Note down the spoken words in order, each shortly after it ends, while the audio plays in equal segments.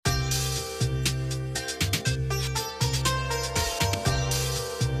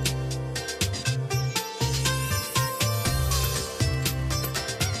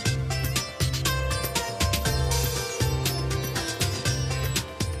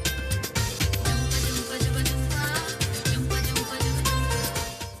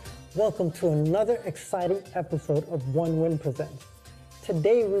Welcome to another exciting episode of One Win Presents.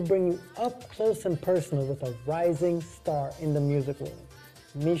 Today we bring you up close and personal with a rising star in the music world,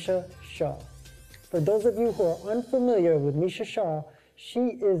 Nisha Shah. For those of you who are unfamiliar with Nisha Shah, she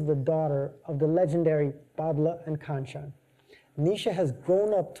is the daughter of the legendary Babla and Kanchan. Nisha has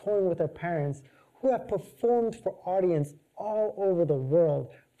grown up touring with her parents who have performed for audience all over the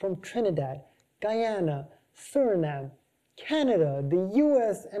world, from Trinidad, Guyana, Suriname, Canada, the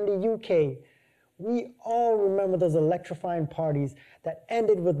US, and the UK. We all remember those electrifying parties that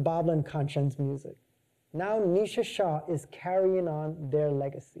ended with Babla and Kanchan's music. Now Nisha Shah is carrying on their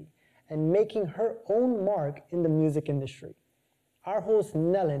legacy and making her own mark in the music industry. Our host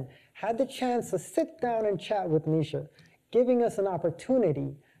Nellen had the chance to sit down and chat with Nisha, giving us an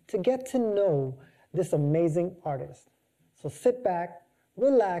opportunity to get to know this amazing artist. So sit back,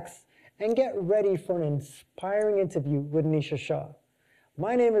 relax, and get ready for an inspiring interview with Nisha Shah.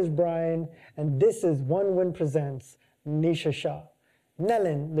 My name is Brian, and this is One Win Presents Nisha Shah.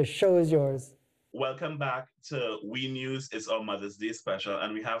 Nellen, the show is yours. Welcome back to We News. It's our Mother's Day special,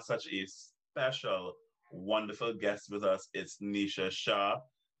 and we have such a special, wonderful guest with us. It's Nisha Shah,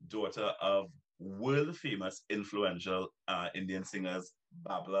 daughter of world famous, influential Indian singers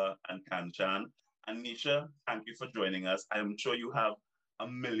Babla and Kanchan. And Nisha, thank you for joining us. I'm sure you have a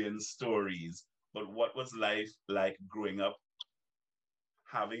million stories, but what was life like growing up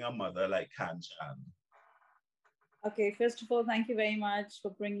having a mother like Kanchan? Okay, first of all, thank you very much for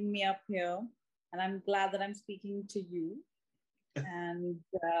bringing me up here. And I'm glad that I'm speaking to you. And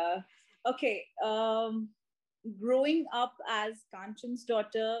okay, growing up as Kanchan's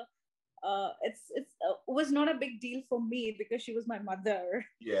daughter, it's was not a big deal for me because she was my mother.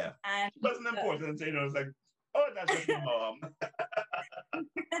 Yeah, And it wasn't important. It's like, oh, that's just my mom.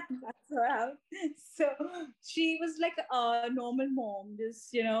 that's right. So she was like a normal mom,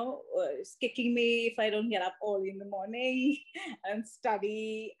 just kicking me if I don't get up early in the morning and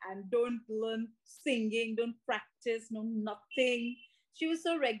study and don't learn singing, don't practice, no nothing. She was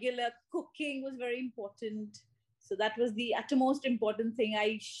so regular. Cooking was very important. So that was the utmost important thing.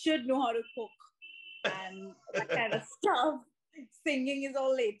 I should know how to cook and that kind of stuff. Singing is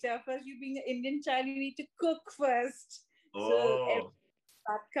all later. First, you being an Indian child, you need to cook first. So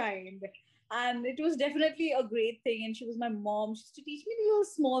that kind. And it was definitely a great thing. And she was my mom. She used to teach me little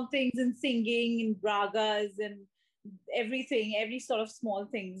small things in singing, in bragas, and everything, every sort of small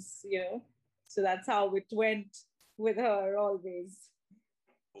things. So that's how it went with her always.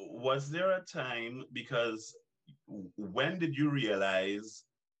 Was there a time, because when did you realize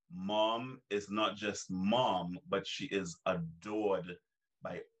mom is not just mom, but she is adored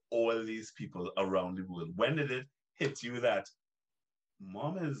by all these people around the world? When did it hit you that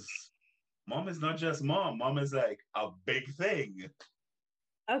mom is not just mom. Mom is like a big thing.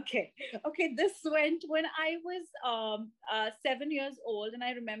 Okay, this went when I was 7 years old, and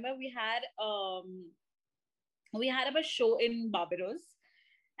I remember we had a show in Barbados,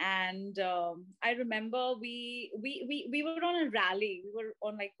 and I remember we were on a rally. We were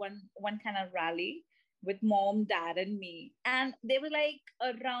on like one kind of rally with mom, dad, and me, and there were like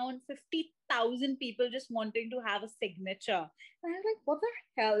around 50,000 people just wanting to have a signature. And I was like, what the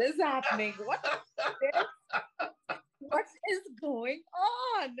hell is happening? What is this? What is going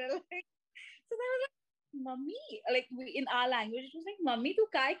on? Like, so they were like, Mummy, like in our language, it was like, Mummy, tu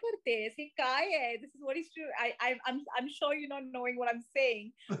kai karte? Say kai hai. This is what is true. I'm sure you're not knowing what I'm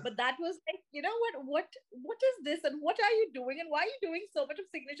saying, but that was like, you know what is this and what are you doing and why are you doing so much of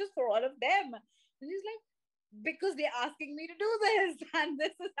signatures for all of them? And he's like, because they're asking me to do this, and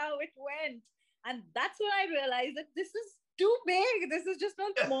this is how it went. And that's when I realized that this is too big. This is just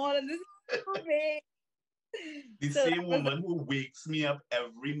not small, and this is too big. The So same woman who wakes me up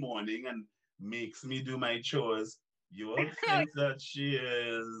every morning and makes me do my chores, you will think that she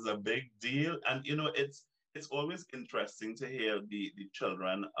is a big deal. And it's always interesting to hear the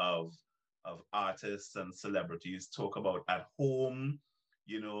children of artists and celebrities talk about at home,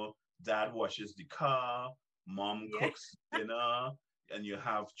 dad washes the car, mom yeah. cooks dinner, and you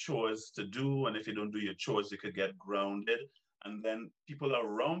have chores to do. And if you don't do your chores, you could get grounded. And then people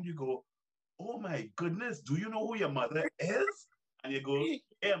around you go, oh my goodness, do you know who your mother is? And you go,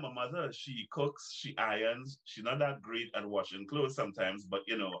 yeah, my mother, she cooks, she irons. She's not that great at washing clothes sometimes, but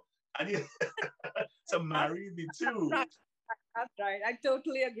and you, to marry the two. That's right. I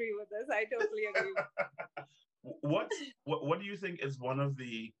totally agree with this. I totally agree. What do you think is one of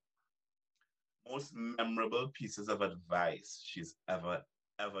the most memorable pieces of advice she's ever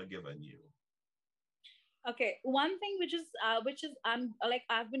given you? Okay, one thing which is like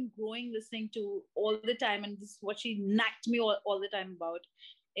I've been growing listening to all the time, and this is what she nagged me all the time about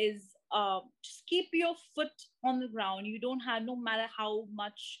is just keep your foot on the ground. You don't have, no matter how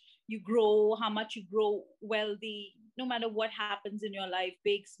much you grow, how much you grow wealthy, no matter what happens in your life,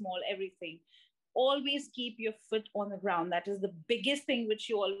 big, small, everything, always keep your foot on the ground. That is the biggest thing which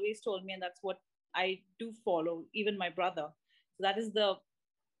you always told me, and that's what I do follow, even my brother. So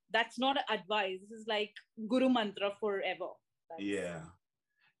that's not advice. This is like guru mantra forever. That's Yeah.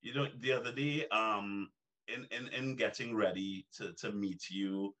 You know, the other day, in getting ready to meet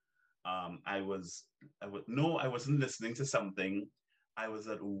you, I wasn't listening to something. I was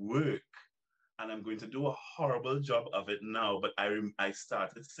at work, and I'm going to do a horrible job of it now. But I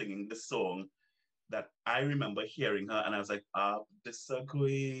started singing the song that I remember hearing her, and I was like, "Ah,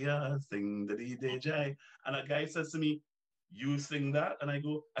 disagree, sing the DJ." And a guy says to me, "You sing that?" And I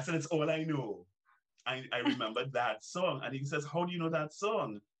said, "It's all I know." I remembered that song, and he says, "How do you know that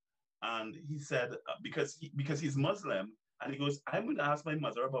song?" And he said, because he's Muslim, and he goes, "I'm going to ask my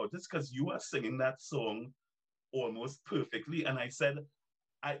mother about this because you are singing that song almost perfectly." And I said,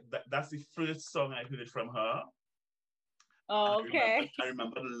 that's the first song I heard from her, and okay. I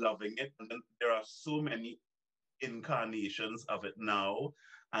remember loving it. And then there are so many incarnations of it now,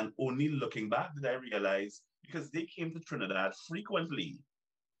 and only looking back did I realize, because they came to Trinidad frequently,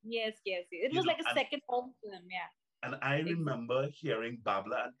 Yes, yes, yes. It you was know, like a second home to them. Yeah, and I exactly. remember hearing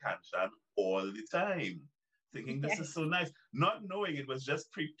Babla and Kanchan all the time, thinking this is Yes. so nice, not knowing it was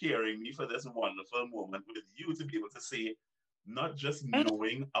just preparing me for this wonderful moment with you to be able to say, not just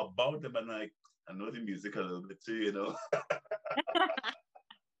knowing about them, and like, I know the music a little bit too,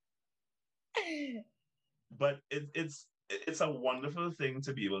 but it's a wonderful thing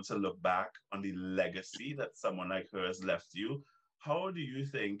to be able to look back on the legacy that someone like her has left you. How do you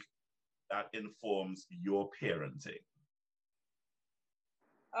think that informs your parenting?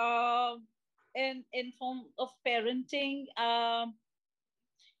 um, in form of parenting,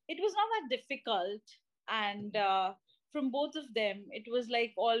 it was not that difficult, and from both of them, it was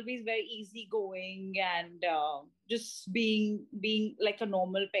like always very easygoing, and just being like a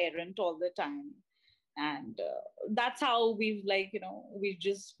normal parent all the time. And that's how we've, like, we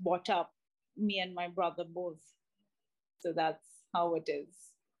just brought up, me and my brother both. So that's how it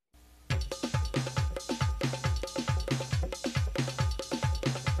is.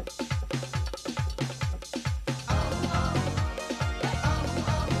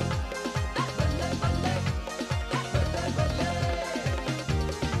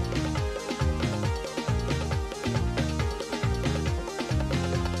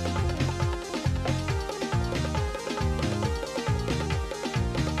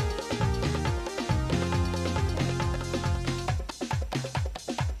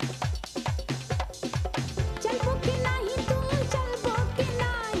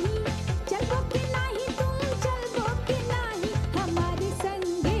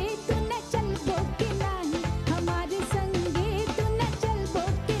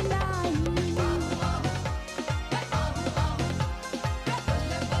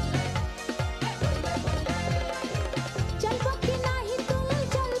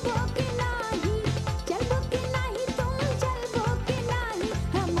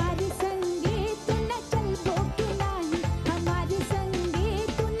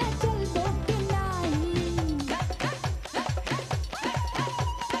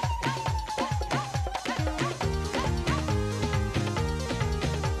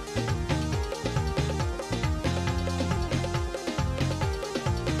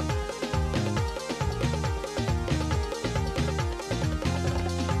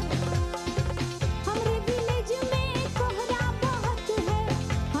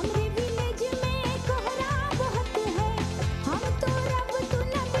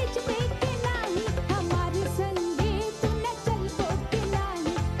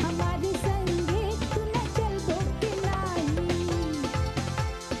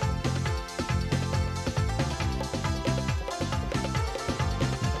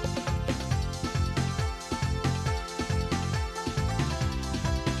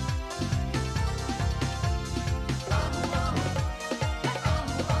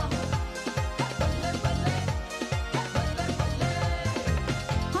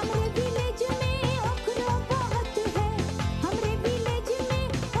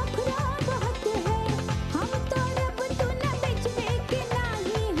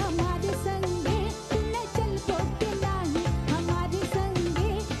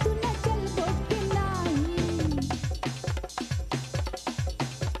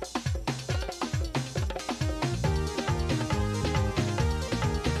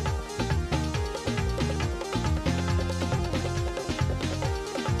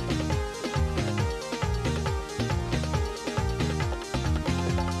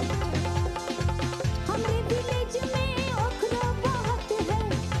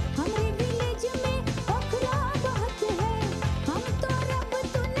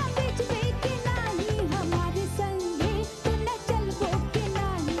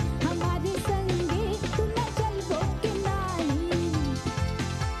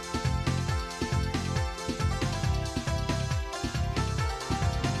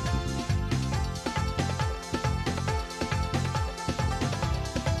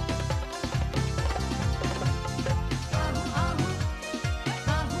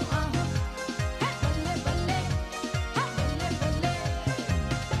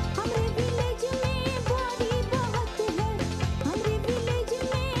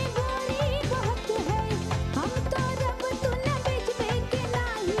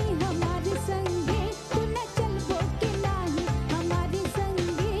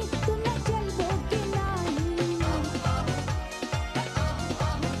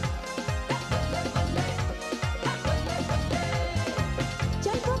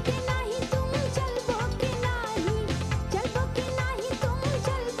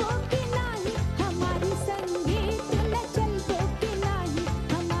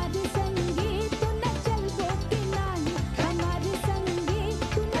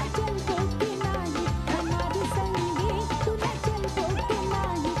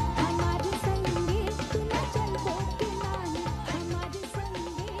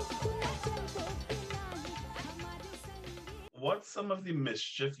 what's some of the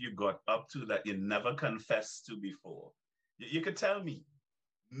mischief you got up to that you never confessed to before? You could tell me.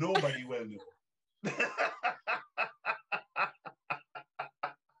 Nobody will know.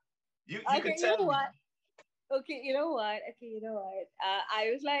 You could Okay, you tell know me. what? Okay, you know what? Okay, you know what?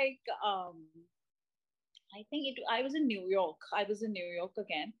 I was like, I think I was in New York. I was in New York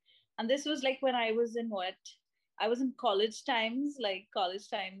again, and this was like when I was in what? I was in college times, like college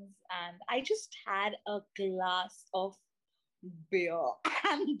times, and I just had a glass of beer,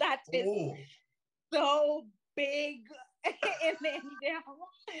 and that is Oh, so big in India.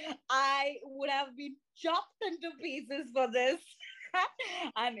 I would have been chopped into pieces for this.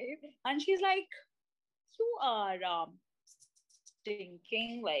 and and she's like, "You are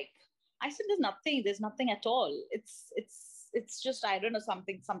stinking." Like, I said, there's nothing at all. It's just, I don't know,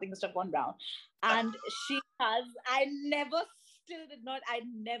 something must have gone wrong. And she has, I never, still did not, I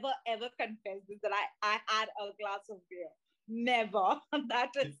never ever confessed this, that I had a glass of beer. Never. That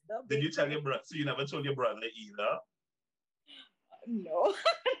did, is the did big you tell your thing. brother? So you never told your brother either? No,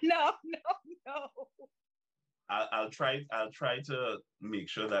 no, no, no. I'll try to make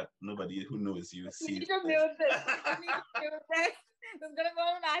sure that nobody who knows you You sees need to this. mute this. You need to mute this. It's gonna go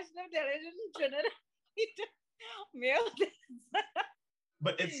on national television in Trinidad. You need to mute this.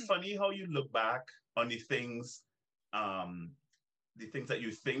 But it's funny how you look back on um, the things that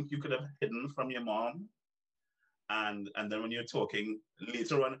you think you could have hidden from your mom, and then when you're talking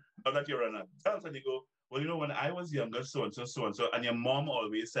later on, now that you're an adult, and you go, well, when I was younger, so and so, and your mom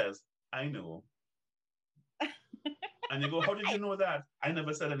always says, I know. And you go, how did you know that? I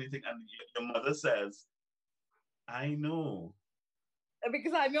never said anything. And your mother says, I know.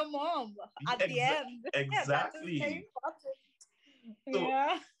 Because I'm your mom at the Exa- end. Yeah, that is very exactly. important. So,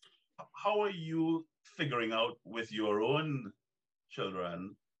 Yeah. how are you figuring out with your own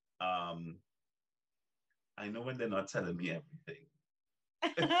children? Um, I know when they're not telling me everything.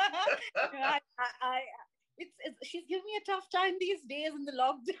 I, I, she's giving me a tough time these days in the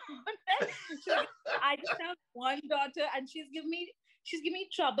lockdown. I just have one daughter, and she's giving me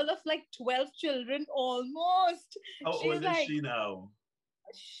trouble of like 12 children almost. How She's old is like, she now?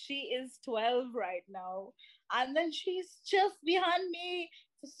 she is 12 right now, and then she's just behind me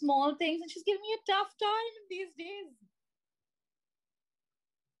for small things, and she's giving me a tough time these days.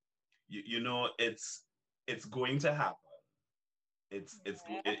 It's going to happen.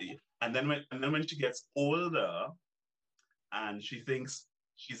 Yeah. And then when she gets older and she thinks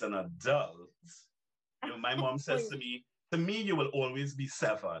she's an adult, my mom says to me, you will always be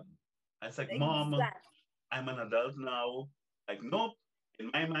seven. I was like, Mom, Exactly. I'm an adult now. Like, nope. In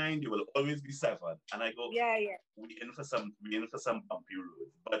my mind, you will always be seven. And I go, Yeah, yeah. we in for some bumpy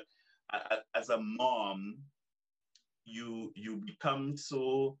roads. But as a mom, you become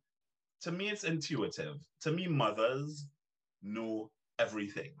so. To me, it's intuitive. To me, mothers know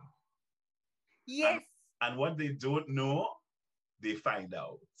everything, and Yes. and what they don't know, they find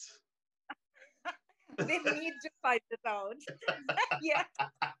out. They need to find it out. Yeah,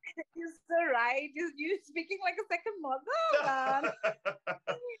 you're so right. You're speaking like a second mother, man.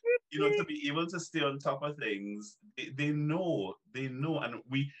 To be able to stay on top of things, they know, and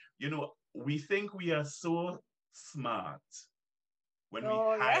we think we are so smart when we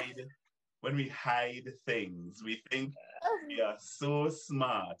Oh, yeah. hide things. We think we are so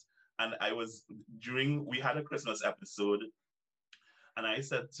smart. And we had a Christmas episode, and I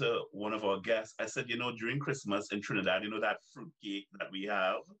said to one of our guests, I said, during Christmas in Trinidad, that fruit cake that we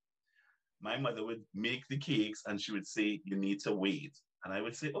have, my mother would make the cakes and she would say, you need to wait. And I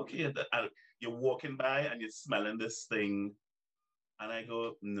would say, okay, you're walking by and you're smelling this thing. And I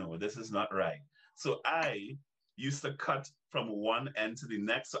go, no, this is not right. So I used to cut from one end to the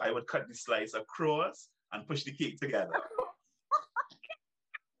next. So I would cut the slice across and push the cake together.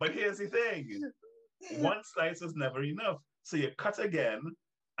 But here's the thing, one slice was never enough. So you cut again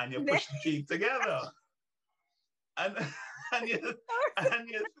and you push the cake together. And, and, you, and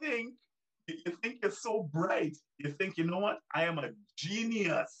you think you're so bright. You think, you know what? I am a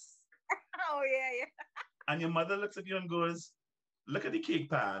genius. Oh, yeah, yeah. And your mother looks at you and goes, look at the cake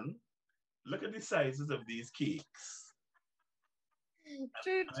pan. Look at the sizes of these cakes.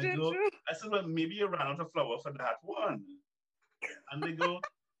 True, And true, true. I said, well, maybe you ran out of flour for that one. And they go,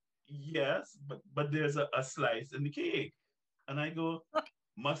 yes, but there's a slice in the cake. And I go,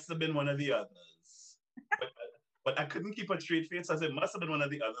 must have been one of the others. But, but I couldn't keep a straight face. I said, must have been one of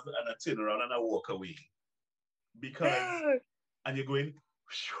the others. And I turn around and I walk away. Because, and you're going,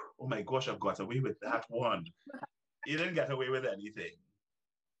 oh my gosh, I've got away with that one. You didn't get away with anything.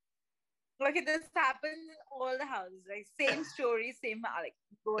 Okay, this happens in all the houses. Like, same story, same, like,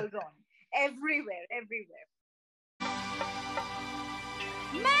 goes on. Everywhere, everywhere.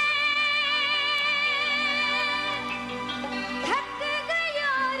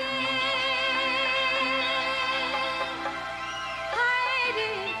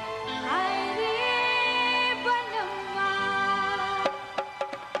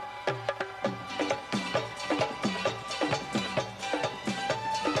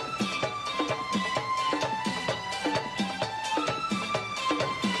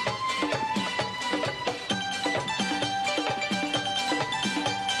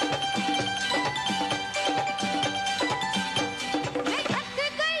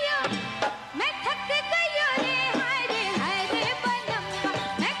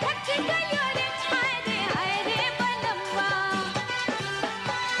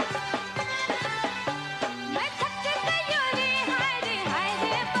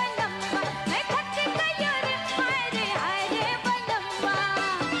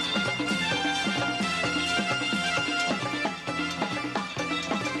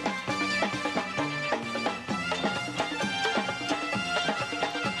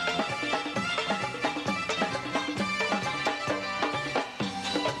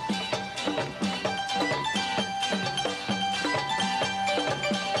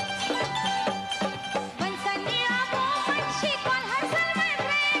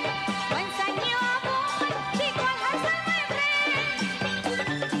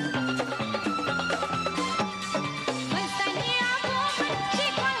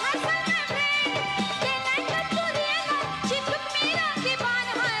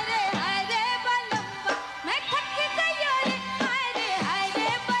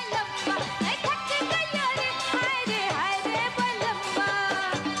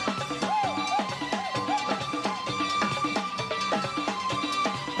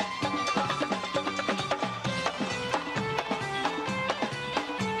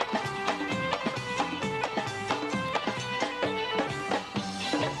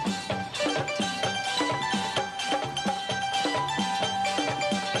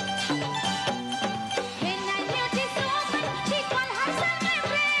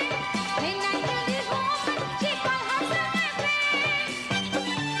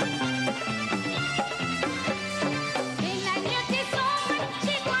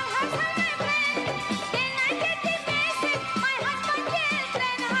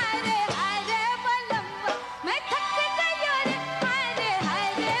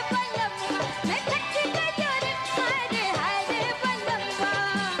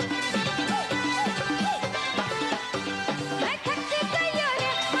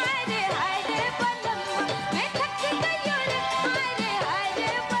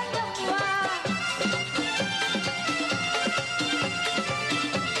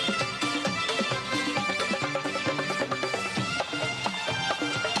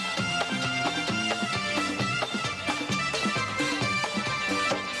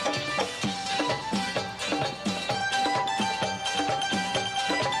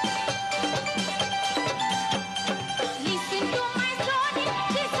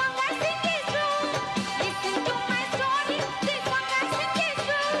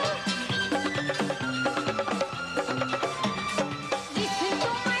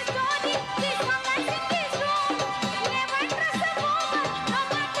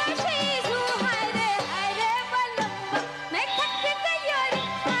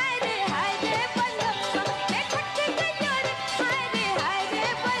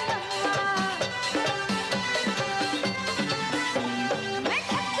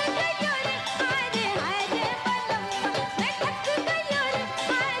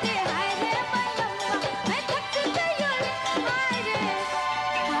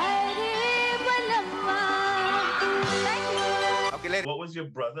 What was your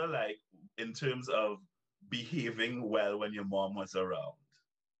brother like in terms of behaving well when your mom was around?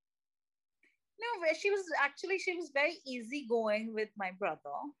 No, she was very easygoing with my brother.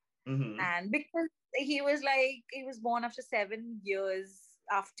 Mm-hmm. And because he was born after 7 years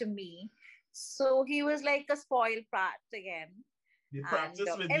after me, so he was like a spoiled brat again. They And practice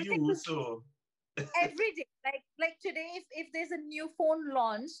with everything you, was so every day. Like today, if there's a new phone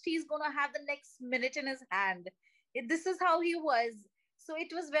launched, he's gonna have the next minute in his hand. This is how he was. So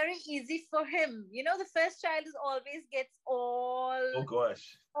it was very easy for him. You know, the first child is always gets oh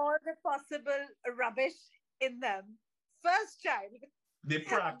gosh. all the possible rubbish in them. First child. They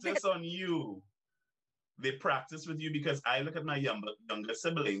practice on you. They practice with you because I look at my younger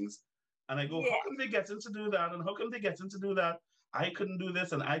siblings and I go, how Yeah. come they get to do that? And how come they get to do that? I couldn't do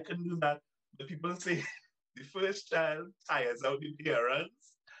this and I couldn't do that. But people say the first child tires out the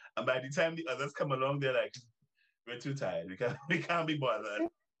parents. And by the time the others come along, they're like, we're too tired. We can't be bothered.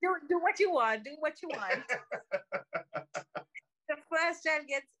 Do what you want. Do what you want. The first child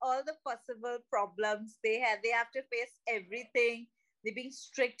gets all the possible problems. They have to face everything. They're being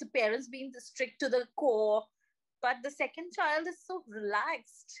strict, parents being strict to the core. But the second child is so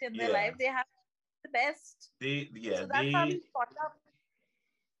relaxed in their Yeah. life. They have the best. Yeah, So that's how we brought up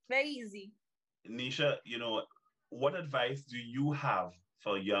very easy. Nisha, what advice do you have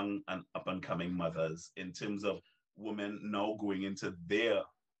for young and up and coming mothers in terms of women now going into their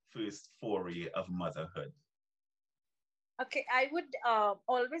first foray of motherhood? Okay, I would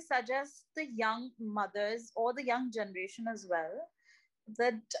always suggest the young mothers or the young generation as well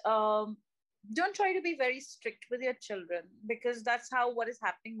that don't try to be very strict with your children, because that's how what is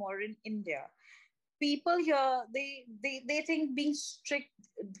happening more in India. People here, they think being strict,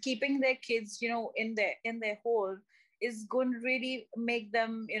 keeping their kids, in their hole is going to really make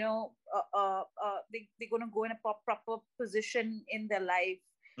them, they're going to go in a proper position in their life.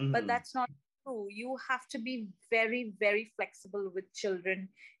 But Mm-hmm. that's not true. You have to be very, very flexible with children.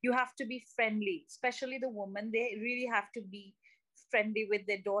 You have to be friendly, especially the women. They really have to be friendly with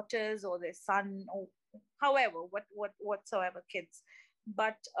their daughters or their son, or however, whatsoever kids.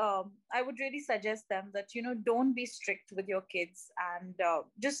 But I would really suggest them that, don't be strict with your kids, and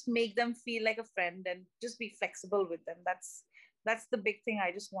just make them feel like a friend, and just be flexible with them. That's the big thing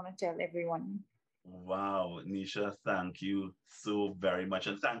I just want to tell everyone. Wow, Nisha, thank you so very much.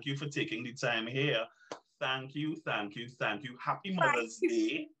 And thank you for taking the time here. Thank you, thank you, thank you. Happy Thank Mother's you.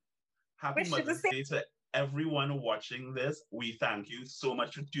 Day. Happy Wish you the Mother's same. Day to everyone watching this. We thank you so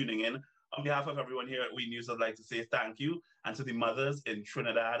much for tuning in. On behalf of everyone here at We News, I'd like to say thank you. And to the mothers in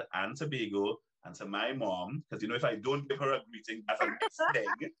Trinidad and Tobago, and to my mom, because if I don't give her a greeting, that's a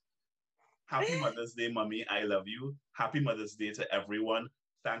mistake. Happy Mother's Day, Mommy. I love you. Happy Mother's Day to everyone.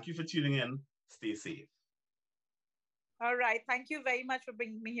 Thank you for tuning in. Stay safe. All right. Thank you very much for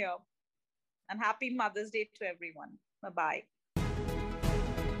bringing me here. And happy Mother's Day to everyone. Bye bye.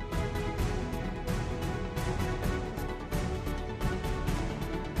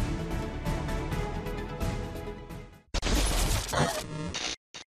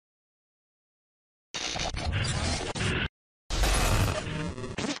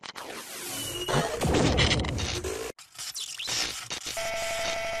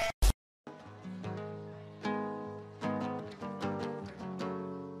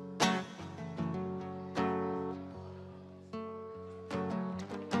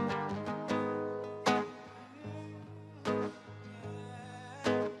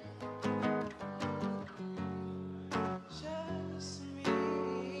 Just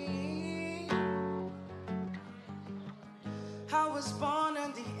me. I was born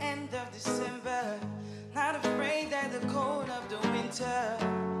at the end of December, not afraid that the cold of the winter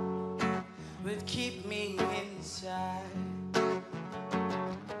would keep me inside.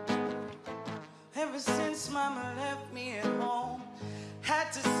 Ever since mama left me at home,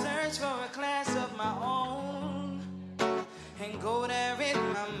 had to search for a class of my own and go there in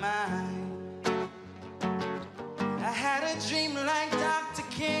my mind. I had a dream like Dr.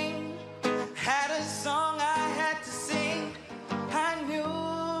 King, had a song I had to sing. I knew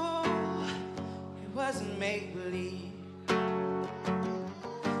it wasn't make-believe.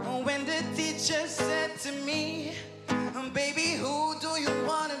 When the teacher said to me, baby, who do you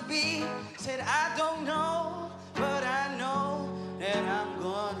want to be? Said, I don't know, but I know that I'm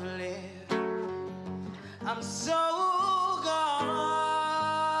gonna live. I'm so gone.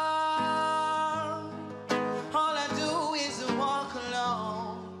 All I do is walk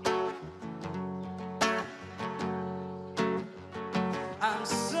alone. I'm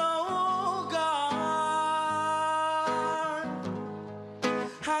so gone.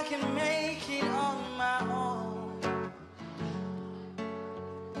 I can make it on my own.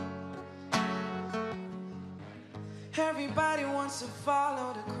 Everybody wants to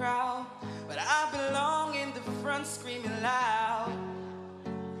follow the crowd, but I belong in the front screaming loud.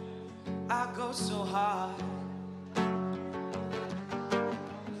 I go so hard.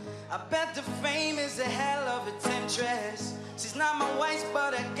 I bet the fame is a hell of a temptress. She's not my wife,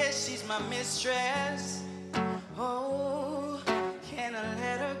 but I guess she's my mistress. Oh, can I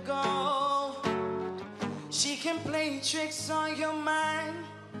let her go? She can play tricks on your mind,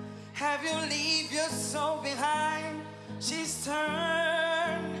 have you leave your soul behind. She's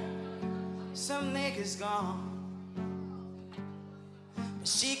turned some niggas gone, but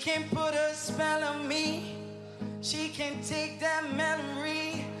she can put a spell on me. She can take that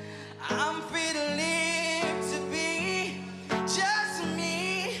memory. I'm free to live, to be just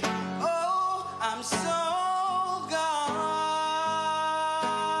me. Oh, I'm so gone.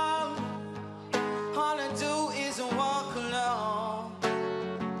 All I do is walk alone.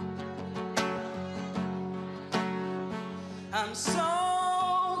 I'm so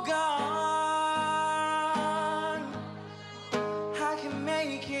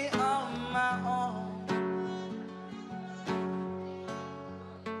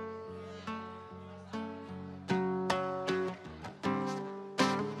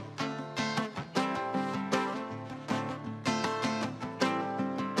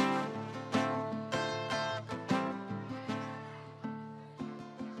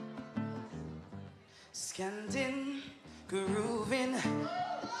Scanting, grooving,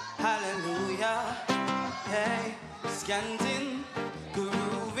 hallelujah. Hey, scanting,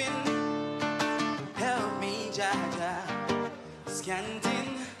 grooving, help me, Jaja.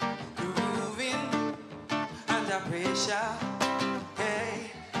 Scanting, grooving, under pressure.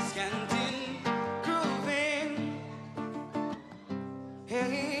 Hey, scanting, grooving.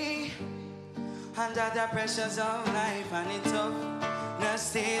 Hey, under the pressures of life and it's tough. Now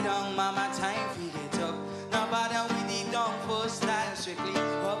stay down, mama, time to get up. Now bother with the dog for style, strictly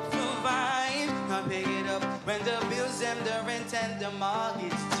up to vibe. Now pick it up when the bills, them, the rent and the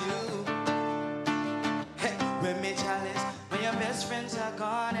mortgage due. Hey, when me chalice, when your best friends are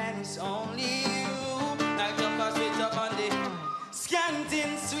gone and it's only you. Like the first switch up on the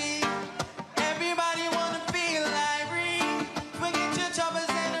scanting sweet. Everybody wanna feel like free. Forget your troubles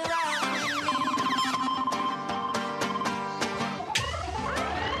and around with me.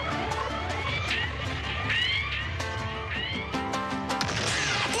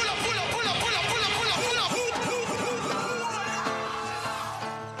 Pull up, pull up, pull up, pull up, pull up, pull up, pull up.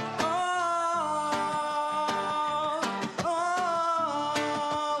 Oh, oh,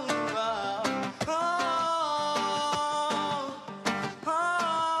 oh,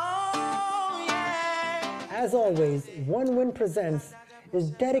 oh, yeah. As always, One Win Presents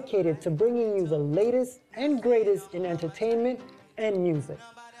is dedicated to bringing you the latest and greatest in entertainment and music.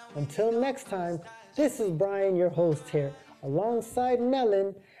 Until next time, this is Brian, your host here, alongside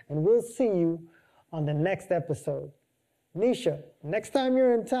Nellen, and we'll see you on the next episode. Nisha, next time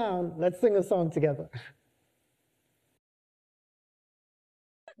you're in town, let's sing a song together.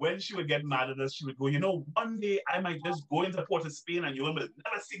 When she would get mad at us, she would go, you know, one day I might just go into Port of Spain and you will never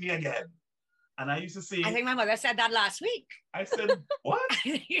see me again. And I used to say, I think my mother said that last week. I said, what?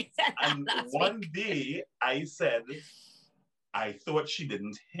 You said that And last one week. day I said, I thought she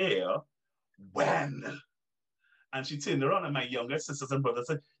didn't hear when. And she turned around and my younger sisters and brothers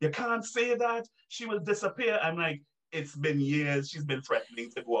said, you can't say that. She will disappear. I'm like, it's been years. She's been threatening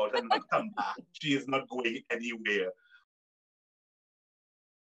to go out and not come back. She is not going anywhere.